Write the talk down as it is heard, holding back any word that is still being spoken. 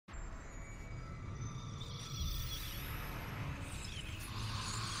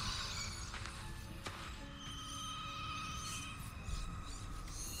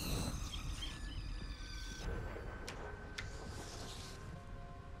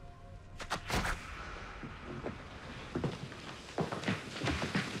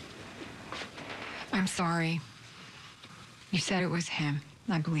I'm sorry. You said it was him.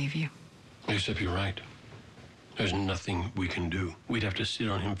 I believe you. Except you're right. There's nothing we can do. We'd have to sit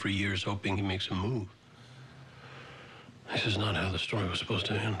on him for years hoping he makes a move. This is not how the story was supposed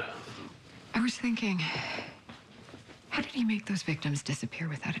to end. I was thinking, how did he make those victims disappear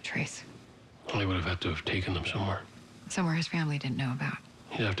without a trace? Well, he would have had to have taken them somewhere. Somewhere his family didn't know about.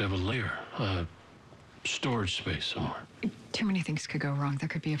 He'd have to have a lair, a storage space somewhere. Too many things could go wrong. There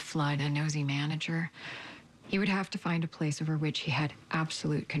could be a flood, a nosy manager. He would have to find a place over which he had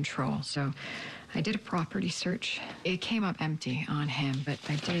absolute control. So I did a property search. It came up empty on him, but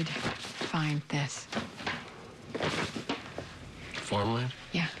I did find this. Farmland?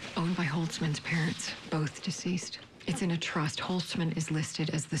 Yeah, owned by Holtzman's parents, both deceased. It's in a trust. Holtzman is listed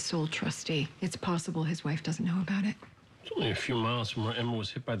as the sole trustee. It's possible his wife doesn't know about it. It's only a few miles from where Emma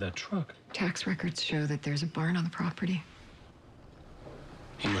was hit by that truck. Tax records show that there's a barn on the property.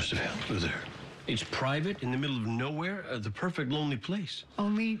 He must have helped her there. It's private, in the middle of nowhere, the perfect lonely place.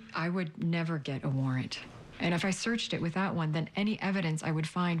 Only I would never get a warrant. And if I searched it without one, then any evidence I would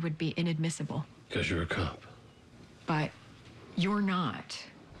find would be inadmissible. Because you're a cop. But you're not.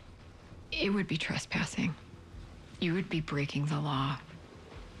 It would be trespassing. You would be breaking the law.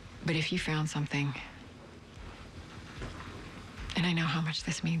 But if you found something, and I know how much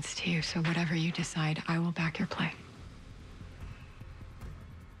this means to you, so whatever you decide, I will back your play.